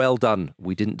said, well done.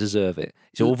 We didn't deserve it.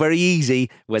 It's all very easy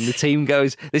when the team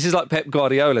goes. This is like Pep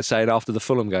Guardiola saying after the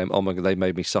Fulham game, oh my God, they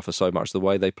made me suffer so much the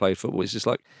way they played football. It's just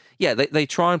like, yeah, they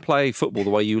try and play football the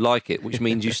way you like it, which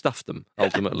means you stuff them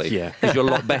ultimately. Yeah. Because you're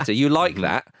a lot better. You like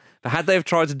that. But had they have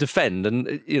tried to defend,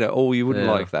 and you wouldn't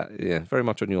like that. Yeah, very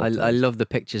much on your. I love the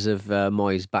pictures of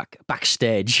Moyes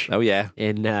backstage. Oh yeah,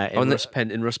 in Russ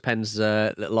Penn's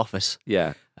little office.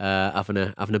 Yeah, having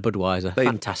a Budweiser.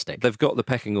 Fantastic. They've got the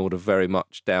pecking order very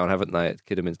much down, haven't they? At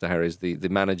Kidderminster Harriers, the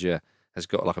manager has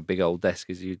got like a big old desk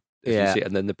as you see it,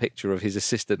 and then the picture of his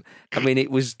assistant. I mean,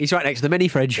 he's right next to the mini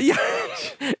fridge.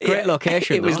 Great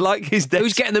location. It was like his desk.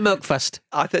 Who's getting the milk first?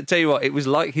 I tell you what, it was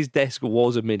like his desk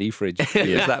was a mini fridge.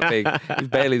 It was that big. It was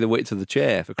barely the width of the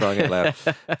chair, for crying out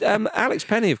loud. Alex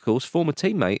Penny, of course, former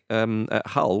teammate at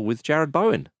Hull with Jared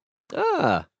Bowen.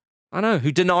 Ah. I know,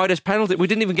 who denied us penalty. We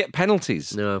didn't even get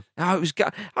penalties. No. I was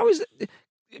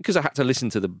because I had to listen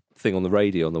to the thing on the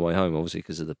radio on the way home, obviously,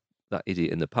 because of that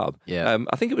idiot in the pub. Yeah.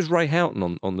 I think it was Ray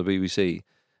Houghton on the BBC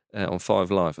on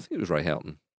 5 Live. I think it was Ray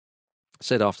Houghton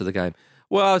said after the game,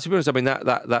 well, to be honest, I mean,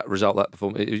 that result, that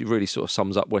performance, it really sort of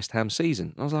sums up West Ham's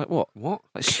season. I was like, what?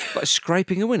 Like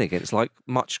scraping a win against like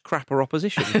much crapper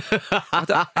opposition.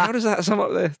 How does that sum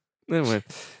up there? Anyway,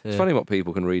 it's funny what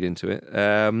people can read into it.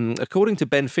 According to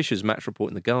Ben Fisher's match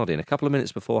report in The Guardian, a couple of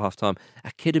minutes before half-time,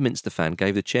 a Kidderminster fan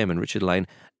gave the chairman, Richard Lane,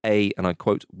 a, and I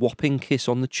quote, whopping kiss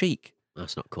on the cheek.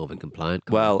 That's not COVID compliant.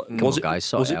 Well, was it, guys,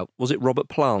 sort was it it out. Was it Robert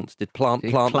Plant? Did Plant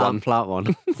Plant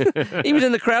one? He was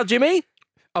in the crowd, Jimmy.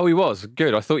 Oh, he was?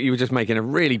 Good. I thought you were just making a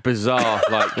really bizarre,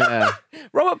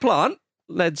 Robert Plant,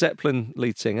 Led Zeppelin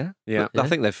lead singer. Yeah. I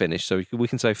think they're finished, so we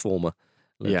can say former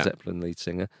Led Zeppelin lead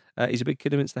singer. He's a big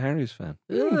Kidderminster Harriers fan.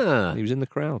 Yeah. He was in the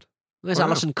crowd. There's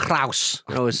Alison Krauss.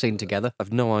 They're always seen together.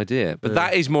 I've no idea. But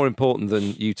that is more important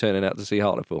than you turning out to see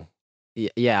Hartlepool.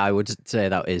 Yeah, I would say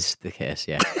that is the case,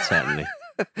 yeah, certainly.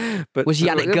 But was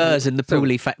Yannick Gers in the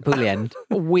Pooley end?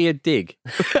 A weird dig.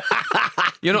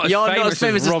 You're not as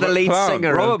famous as the lead Plant.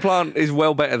 singer. Robert Plant is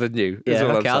well better than you. Yeah,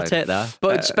 okay, I'll take that.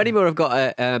 But Spennymoor have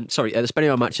got the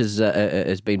Spennymoor match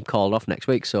has been called off next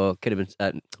week, so Kidderminster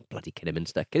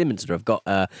have got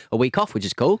a week off, which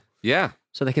is cool. Yeah.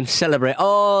 So they can celebrate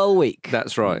all week.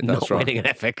 That's right. Not winning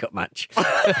an FA Cup match.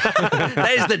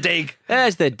 There's the dig.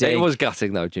 There's the dig. It was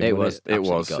gutting though, Jimmy. It was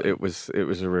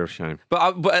a real shame.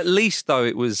 But at least though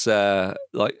it was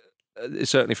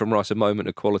certainly from Rice a moment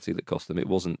of quality that cost them. It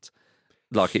wasn't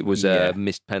like it was a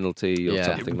missed penalty or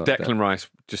something like that. Declan Rice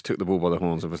just took the ball by the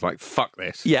horns and was like, fuck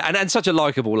this. Yeah, and such a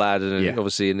likeable lad and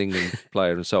obviously an England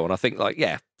player and so on. I think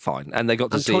fine. And they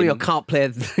got to see him. Antonio can't play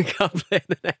in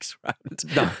the next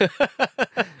round. No.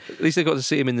 At least they got to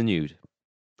see him in the nude.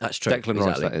 That's true. Declan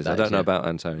Rice, that is. I don't know about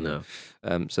Antonio.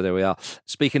 No. So there we are.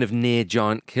 Speaking of near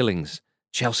giant killings,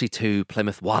 Chelsea 2,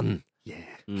 Plymouth 1. Yeah.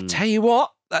 I tell you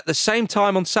what, at the same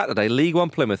time on Saturday, League One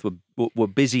Plymouth were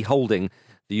busy holding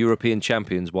the European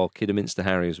champions while Kidderminster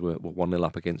Harriers were 1-0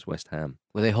 up against West Ham.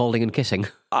 Were they holding and kissing?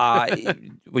 Were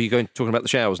you talking about the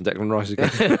showers and Declan Rice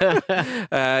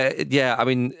again? Yeah, I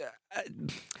mean,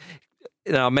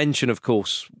 I mention, of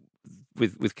course,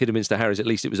 with Kidderminster Harriers, at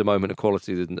least it was a moment of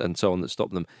quality and so on that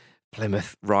stopped them.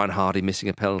 Plymouth, Ryan Hardy missing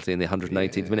a penalty in the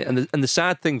 118th minute. And the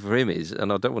sad thing for him is, and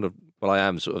I don't want to, I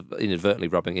am sort of inadvertently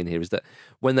rubbing in here, is that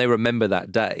when they remember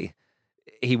that day,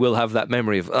 he will have that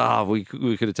memory of, we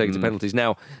could have taken the penalties.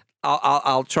 Now,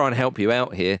 I'll try and help you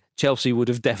out here. Chelsea would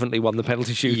have definitely won the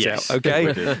penalty shootout,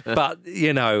 okay? But,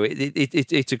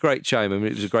 it's a great shame. I mean,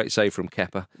 it was a great save from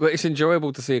Kepa. But it's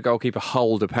enjoyable to see a goalkeeper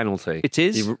hold a penalty. It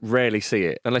is. You rarely see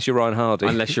it. Unless you're Ryan Hardy.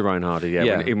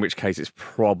 In which case it's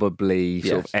probably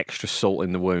sort of extra salt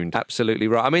in the wound. Absolutely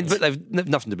right. I mean, but they've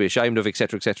nothing to be ashamed of,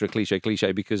 etc.,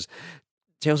 cliche, because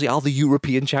Chelsea are the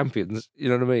European champions, you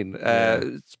know what I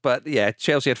mean? But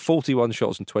Chelsea had 41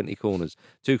 shots and 20 corners.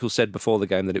 Tuchel said before the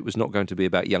game that it was not going to be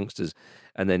about youngsters,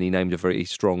 and then he named a very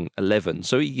strong 11.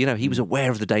 So, he was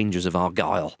aware of the dangers of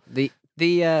Argyle. The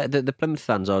Plymouth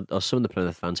fans, or some of the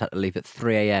Plymouth fans, had to leave at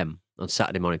 3 a.m. on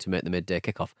Saturday morning to make the midday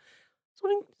kickoff. So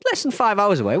less than 5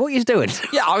 hours away. What are you doing?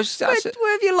 Yeah, where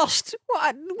have you lost?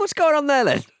 What's going on there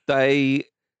then?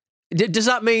 Does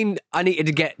that mean I needed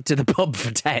to get to the pub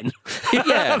for 10?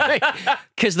 Yeah.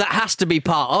 Because that has to be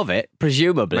part of it,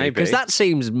 presumably. Because that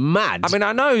seems mad. I mean,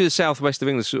 I know the southwest of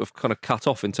England is sort of kind of cut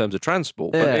off in terms of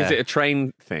transport. But is it a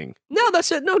train thing? No,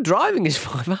 that's it. No, driving is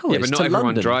 5 hours. Yeah, but not everyone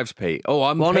London. drives, Pete. Oh,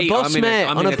 I'm on Pete. A bus, mate.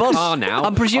 I'm on in a bus. Car now.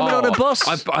 I'm presuming on a bus.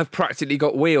 I've practically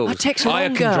got wheels. That takes I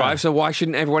longer. can drive, so why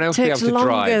shouldn't everyone else be able to drive? Takes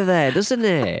longer there, doesn't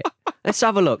it? Let's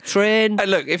have a look. Train. Hey,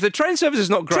 look, if the train service is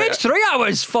not great... Train's 3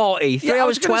 hours 40. 3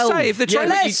 hours 12. Say, if the train...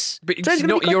 But it's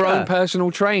not your own personal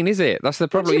train, is it? That's the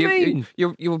problem. What do you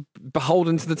mean? You're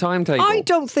beholden to the timetable. I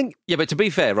don't think... Yeah, but to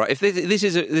be fair, right, if this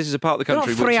is a part of the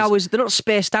country... They're not 3 hours. They're not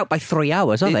spaced out by 3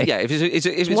 hours, are they? Yeah, if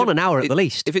it's 1 an hour at the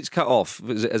least. If it's cut off,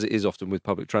 as it is often with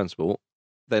public transport,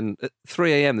 then at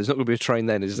 3 a.m. there's not going to be a train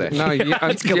then, is there? No,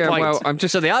 that's a good point. Well, I'm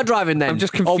just... So they are driving then. I'm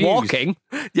just confused. Or walking.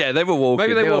 Yeah, they were walking.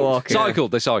 Maybe they were walking.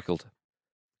 They cycled.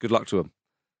 Good luck to them.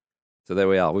 So there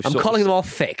we are. I'm calling them all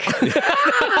thick.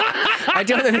 I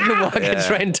don't think they can work a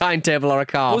train timetable or a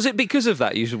car. Was it because of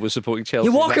that you were supporting Chelsea?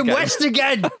 You're walking west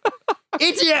again,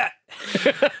 idiot!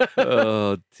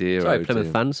 Oh dear! Sorry, oh, Plymouth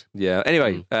dear. fans. Yeah.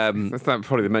 Anyway, That's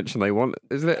probably the mention they want,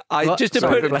 isn't it? just to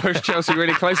Sorry, put they push Chelsea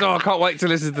really close. Oh, I can't wait to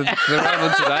listen to the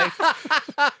ramble today.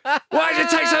 Why did it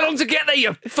take so long to get there,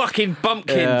 you fucking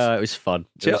bumpkins? It was fun.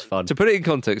 It was fun. To put it in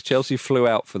context, Chelsea flew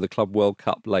out for the Club World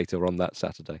Cup later on that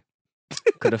Saturday.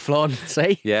 Could have flown,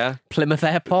 see? Yeah. Plymouth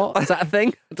Airport, is that a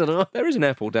thing? I don't know. There is an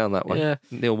airport down that way. Yeah.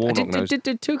 Neil Warnock knows. Did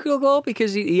Tuchel go?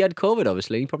 Because he had COVID,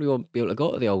 obviously. He probably won't be able to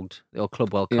go to the old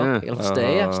Club World Cup. Yeah. He'll have to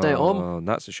stay at home. Oh,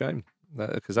 that's a shame.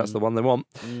 Because that's the one they want.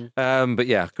 But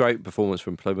yeah, great performance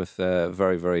from Plymouth.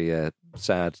 Very, very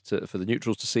sad for the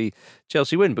neutrals to see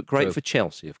Chelsea win, but great for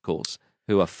Chelsea, of course,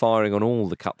 who are firing on all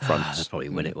the cup fronts. They'll probably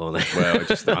win it, won't they? Well,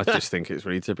 I just think it's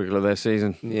really typical of their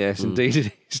season. Yes, indeed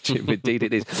it is, Jim. Indeed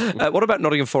it is. What about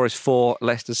Nottingham Forest 4,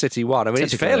 Leicester City 1? I mean,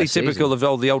 it's fairly typical of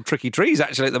all the old tricky trees,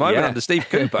 actually, at the moment, under Steve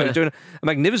Cooper, who's doing a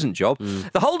magnificent job.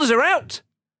 The holders are out.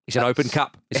 It's an open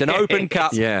cup. It's an open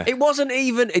cup. Yeah. It wasn't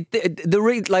even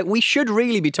we should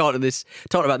really be talking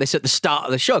about this at the start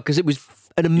of the show because it was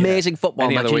an amazing football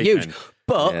Any match other and huge. weekend.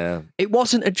 But it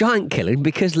wasn't a giant killing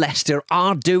because Leicester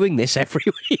are doing this every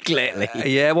week lately.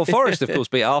 Yeah, well, Forest, of course,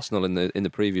 beat Arsenal in the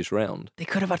previous round. They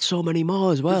could have had so many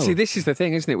more as well. See, this is the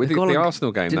thing, isn't it? With the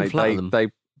Arsenal game,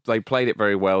 they played it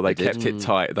very well. They kept it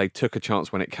tight. They took a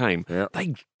chance when it came. Yeah.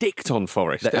 They dicked on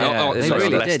Forest. They Sorry,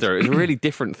 really Leicester. It was a really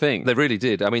different thing. They really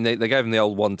did. I mean, they gave them the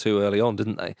old 1-2 early on,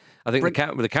 didn't they? I think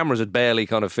the cameras had barely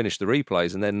kind of finished the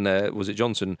replays, and then was it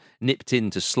Johnson nipped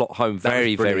in to slot home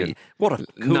very, very. What a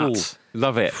cool. Nuts.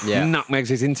 Love it. Yeah. Nutmeg's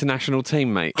his international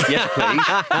teammate. Yes, please.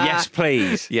 Yes,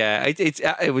 please. Yeah,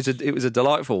 it was a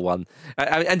delightful one.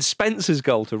 And Spencer's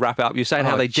goal to wrap up. You're saying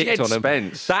how they dicked on him.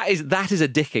 Spence. That is a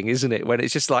dicking, isn't it? When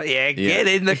it's just like, get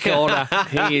in the corner.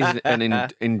 He is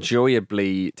an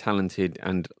enjoyably talented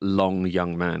and long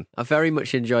young man. I very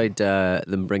much enjoyed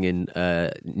them bringing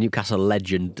Newcastle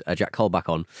legend Jack Cole back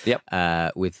on.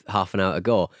 Yep. With half an hour to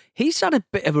go. He's had a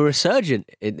bit of a resurgence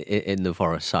in the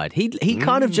Forest side. He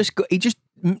kind of just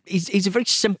he's a very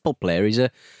simple player. He's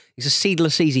a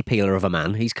seedless easy peeler of a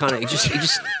man. He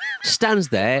just stands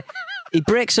there. He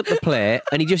breaks up the play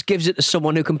and he just gives it to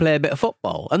someone who can play a bit of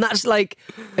football. And that's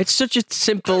it's such a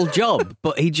simple job,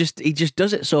 but he just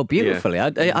does it so beautifully.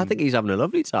 Yeah. I think he's having a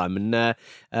lovely time. And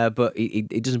but he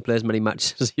doesn't play as many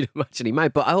matches as you'd imagine he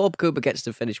might. But I hope Cooper gets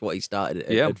to finish what he started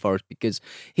at Forest, because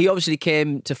he obviously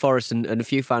came to Forest and a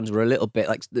few fans were a little bit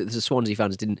like the Swansea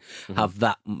fans didn't have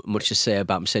that much to say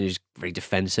about him, saying he was very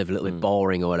defensive, a little bit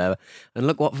boring or whatever. And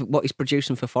look what he's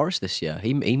producing for Forest this year.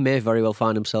 He may very well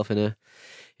find himself in a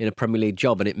Premier League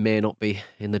job, and it may not be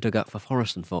in the dugout for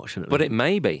Forest, unfortunately. But it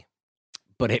may be.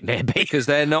 Because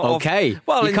they're not okay.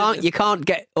 Well, you can't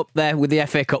get up there with the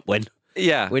FA Cup win.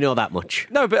 Yeah, we know that much.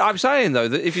 No, but I'm saying though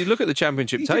that if you look at the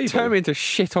Championship table, determined to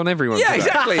shit on everyone. Yeah,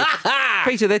 exactly.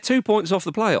 Peter, they're 2 points off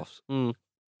the playoffs.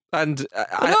 And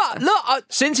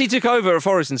since he took over at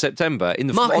Forest in September, on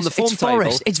the form it's table,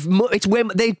 Forest. It's where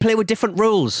they play with different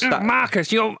rules.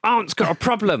 Marcus, your aunt's got a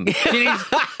problem. You're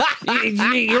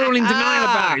all in denial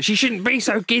about it. She shouldn't be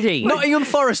so giddy. Nottingham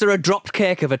Forest are a dropped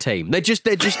cake of a team. They're just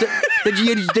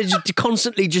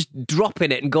constantly just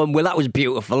dropping it and going, well, that was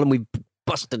beautiful, and we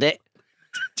busted it.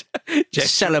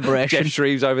 Celebration. Jeff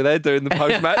Shreves over there doing the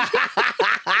post match.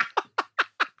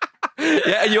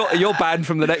 Yeah, and you're banned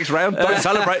from the next round. Don't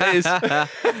celebrate this.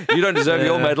 You don't deserve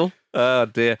your medal. Oh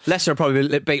dear. Leicester will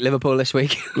probably beat Liverpool this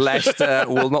week. Leicester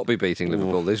will not be beating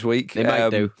Liverpool this week. They might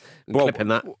do. Clipping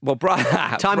that. Well,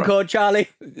 time code, Charlie.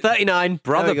 39.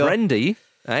 Brother Brendy,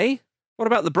 eh? What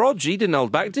about the Brodge? He didn't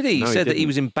hold back, did he? He said that he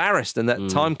was embarrassed and that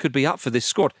time could be up for this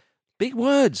squad. Big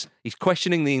words. He's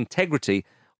questioning the integrity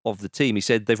of the team. He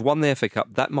said they've won the FA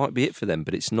Cup. That might be it for them,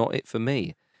 but it's not it for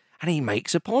me. And he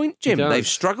makes a point, Jim. They've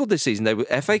struggled this season. They were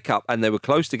FA Cup and they were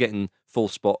close to getting full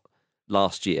spot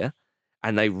last year,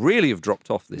 and they really have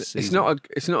dropped off this season.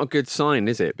 It's not a good sign,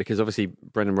 is it? Because obviously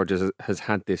Brendan Rodgers has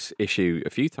had this issue a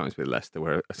few times with Leicester,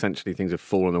 where essentially things have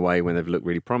fallen away when they've looked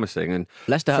really promising. And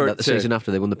Leicester had that the season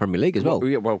after they won the Premier League as well.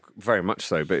 Well, very much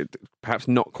so, but perhaps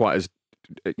not quite as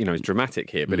as dramatic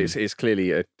here, but it's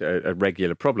clearly a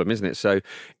regular problem, isn't it? So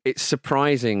it's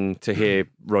surprising to hear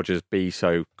Rodgers be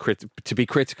so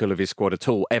critical of his squad at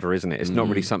all ever, isn't it? It's not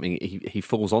really something he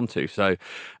falls onto. So,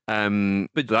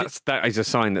 but that is a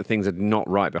sign that things are not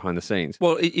right behind the scenes.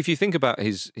 Well, if you think about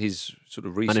his sort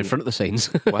of recent and in front of the scenes,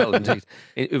 well, indeed,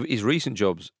 his recent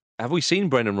jobs, have we seen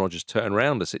Brendan Rodgers turn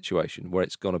around a situation where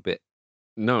it's gone a bit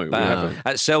No, we haven't.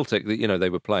 At Celtic, they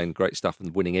were playing great stuff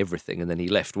and winning everything, and then he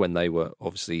left when they were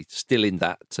obviously still in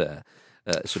that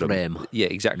sort frame.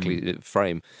 of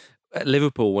frame. At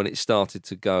Liverpool, when it started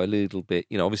to go a little bit,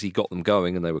 obviously he got them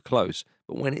going and they were close.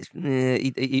 But when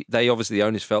they obviously, the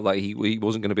owners felt like he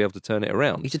wasn't going to be able to turn it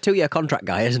around. He's a 2-year contract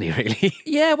guy, isn't he? Really?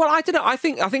 Yeah. Well, I don't know. I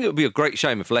think it would be a great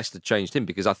shame if Leicester changed him,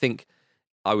 because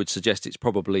I would suggest it's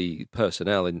probably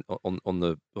personnel on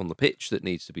the pitch that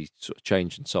needs to be sort of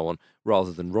changed and so on,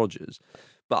 rather than Rodgers.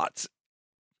 But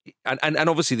and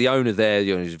obviously the owner there,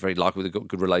 is very likely they've got a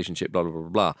good relationship, blah blah blah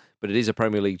blah. But it is a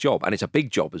Premier League job, and it's a big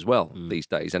job as well these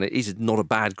days, and it is not a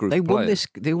bad group. They of players.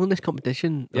 won this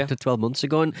competition after 12 months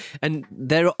ago, and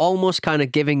they're almost kind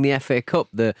of giving the FA Cup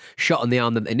the shot on the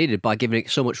arm that they needed by giving it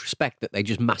so much respect that they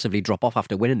just massively drop off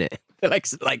after winning it, like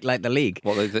the league.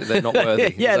 Well, they're not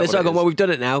worthy. Yeah, they're sort of going, well, we've done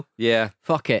it now. Yeah,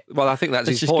 fuck it. Well, I think that's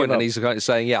his point, and he's kind of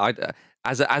saying,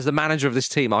 as the manager of this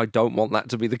team, I don't want that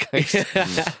to be the case,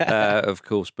 of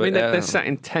course. But I mean, they're sat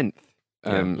in 10th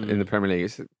in the Premier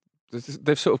League.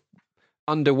 They've sort of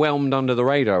underwhelmed under the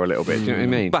radar a little bit. Do you know what I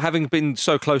mean? But having been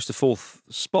so close to fourth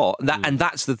spot, and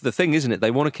that's the thing, isn't it?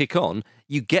 They want to kick on.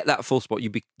 You get that fourth spot.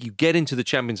 You get into the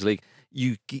Champions League.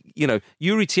 Yuri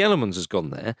Tielemans has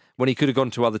gone there when he could have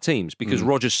gone to other teams because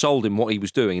Rodgers sold him what he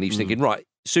was doing, and he was thinking, right,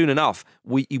 soon enough,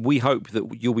 we hope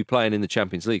that you'll be playing in the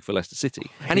Champions League for Leicester City,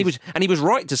 and he was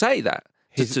right to say that.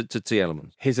 To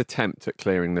Tielemans. His attempt at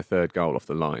clearing the third goal off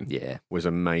the line was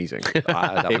amazing.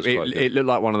 It looked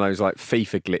like one of those like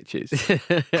FIFA glitches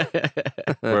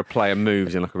where a player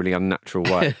moves in like a really unnatural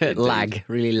way.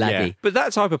 Really laggy. Yeah. But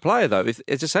that type of player, though, as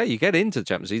I say, you get into the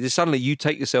Champions League, suddenly you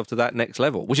take yourself to that next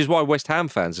level, which is why West Ham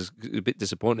fans are a bit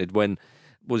disappointed when,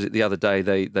 was it the other day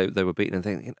they were beaten and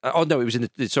thinking, oh no, it was in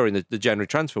the January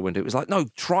transfer window. It was like, no,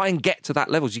 try and get to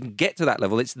that level. You can get to that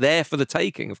level. It's there for the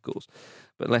taking, of course.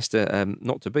 But Leicester,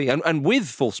 not to be. And with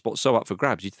fourth spot so up for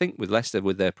grabs, you'd think with Leicester,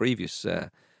 with their previous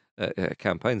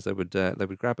campaigns, they would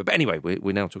grab it. But anyway,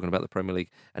 we're now talking about the Premier League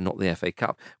and not the FA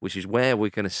Cup, which is where we're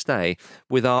going to stay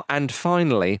with our. And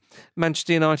finally,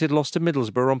 Manchester United lost to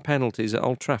Middlesbrough on penalties at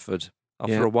Old Trafford.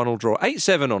 After a 1-1 draw.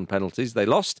 8-7 on penalties, they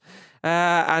lost.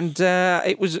 And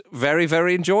it was very,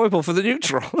 very enjoyable for the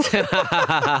neutral.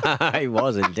 It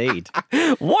was indeed.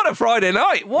 What a Friday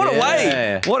night. What a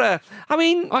way.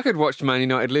 I could watch Man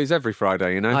United lose every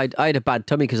Friday, I had a bad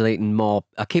tummy because I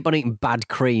keep on eating bad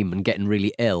cream and getting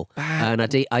really ill. And I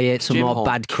ate some more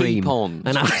bad cream.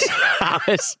 And I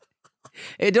was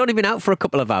it'd only been out for a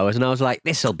couple of hours, and I was like,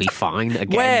 this'll be fine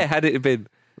again. Where had it been?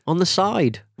 On the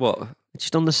side. What?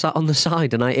 Just on the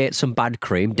side, and I ate some bad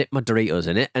cream, dipped my Doritos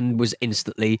in it, and was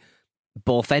instantly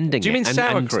both ending. Do you mean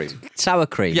sour cream? Sour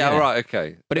cream. Yeah, right,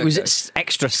 okay. But it was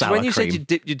extra sour cream. When you said you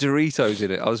dipped your Doritos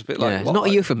in it, I was a bit like, it's not a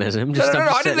euphemism. No,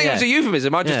 I didn't think it was a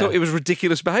euphemism. I just thought it was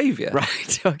ridiculous behaviour.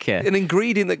 Right, okay. An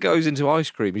ingredient that goes into ice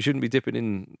cream, you shouldn't be dipping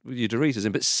in your Doritos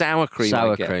in, but sour cream.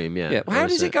 Sour cream, yeah. Well, how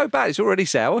does it go bad? It's already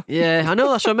sour. Yeah, I know,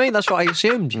 that's what I mean. That's what I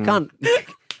assumed. You can't.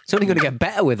 It's only going to get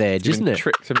better with age, isn't it?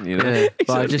 Tricked, haven't you? Yeah.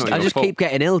 But I just keep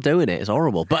getting ill doing it. It's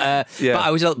horrible. But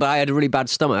I had a really bad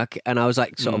stomach, and I was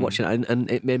like sort of watching it, and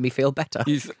it made me feel better.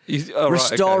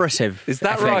 Restorative. Okay. Is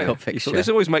that FA right? Cup fixture. This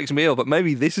always makes me ill, but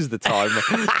maybe this is the time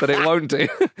that it won't do.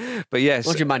 But yes,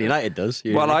 what your Man United does.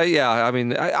 Usually. Well,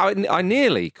 I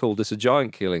nearly called this a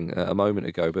giant killing a moment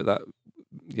ago, but that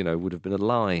would have been a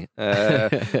lie.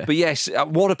 But yes,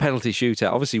 what a penalty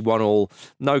shootout. Obviously 1-1,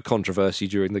 no controversy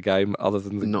during the game other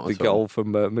than the goal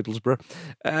from Middlesbrough.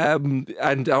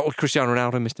 And Cristiano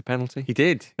Ronaldo missed a penalty. He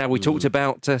did. Now, we talked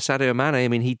about Sadio Mane. I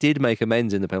mean, he did make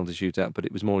amends in the penalty shootout, but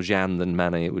it was more Jean than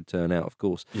Mane, it would turn out, of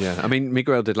course. Yeah, I mean,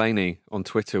 Miguel Delaney on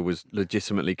Twitter was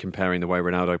legitimately comparing the way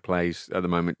Ronaldo plays at the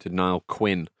moment to Niall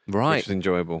Quinn. Right. Which is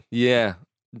enjoyable. Yeah.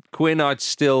 Quinn, I'd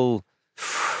still...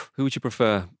 Who would you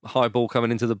prefer? High ball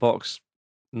coming into the box,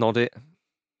 nod it.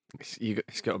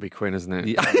 It's got to be Quinn, isn't it?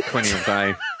 Yeah. Quinny all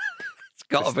day. It's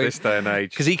got to be this day and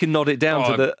age because he can nod it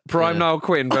down to the prime Niall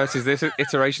Quinn versus this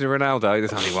iteration of Ronaldo.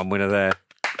 There's only one winner there.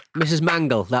 Mrs.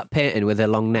 Mangle, that painting with her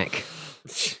long neck.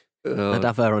 I'd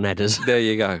have her on headers. There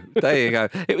you go.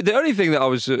 The only thing that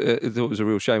I thought was a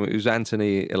real shame, it was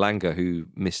Anthony Elanga who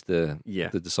missed the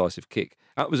decisive kick.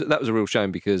 That was a real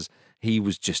shame because he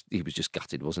was just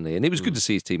gutted, wasn't he? And it was good to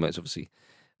see his teammates obviously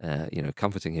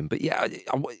comforting him. But yeah,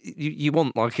 you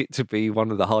want like it to be one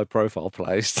of the high profile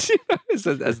players as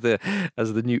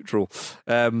the neutral.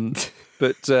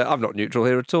 But I'm not neutral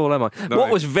here at all, am I? No.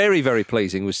 What was very, very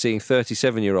pleasing was seeing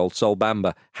 37-year-old Sol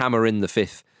Bamba hammer in the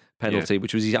fifth penalty,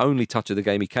 which was his only touch of the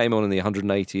game. He came on in the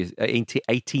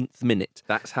 118th minute.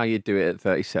 That's how you do it at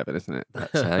 37, isn't it?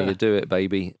 That's how you do it,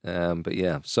 baby. But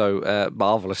yeah, so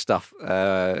marvellous stuff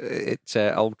at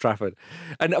Old Trafford.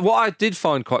 And what I did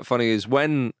find quite funny is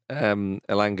when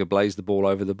Elanga blazed the ball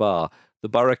over the bar, the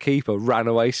Borough keeper ran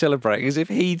away celebrating as if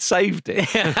he'd saved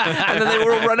it. And then they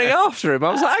were all running after him.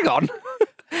 I was like, hang on.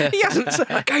 He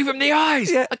hasn't. I gave him the eyes.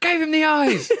 Yeah. I gave him the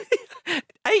eyes.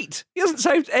 8. He hasn't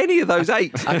saved any of those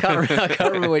 8. I can't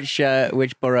remember which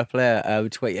Borough player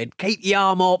tweeted, keep the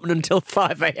arm open until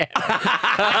 5 a.m.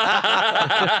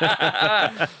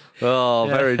 Oh,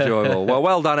 very enjoyable.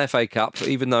 Well done, FA Cup.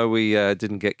 Even though we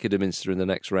didn't get Kidderminster in the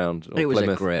next round. It was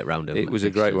a great round. It was a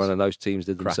great one, and those teams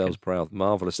did themselves proud.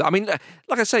 Marvellous. I mean,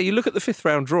 like I say, you look at the 5th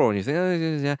round draw and you think, oh,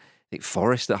 yeah. I think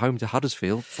Forest at home to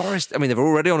Huddersfield. Forest, I mean, they're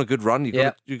already on a good run.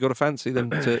 You've got to fancy them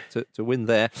to win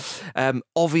there.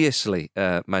 Obviously,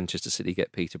 Manchester City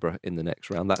get Peterborough in the next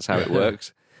round. That's how it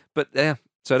works. But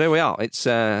so there we are. It's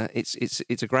a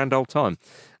grand old time.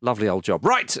 Lovely old job.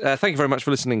 Right. Thank you very much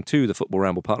for listening to the Football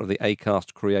Ramble, part of the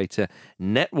Acast Creator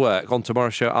Network. On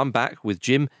tomorrow's show, I'm back with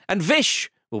Jim and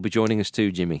Vish will be joining us too,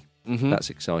 Jimmy. Mm-hmm. That's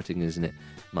exciting, isn't it?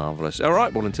 Marvellous. All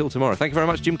right, well, until tomorrow. Thank you very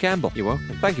much, Jim Campbell. You're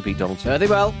welcome. Thank you, Pete Donaldson. Very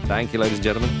well. Thank you, ladies and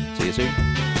gentlemen. See you soon.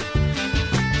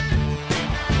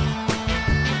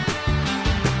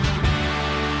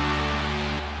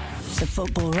 The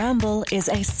Football Ramble is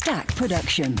a Stack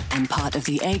production and part of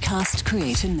the Acast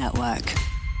Creator Network.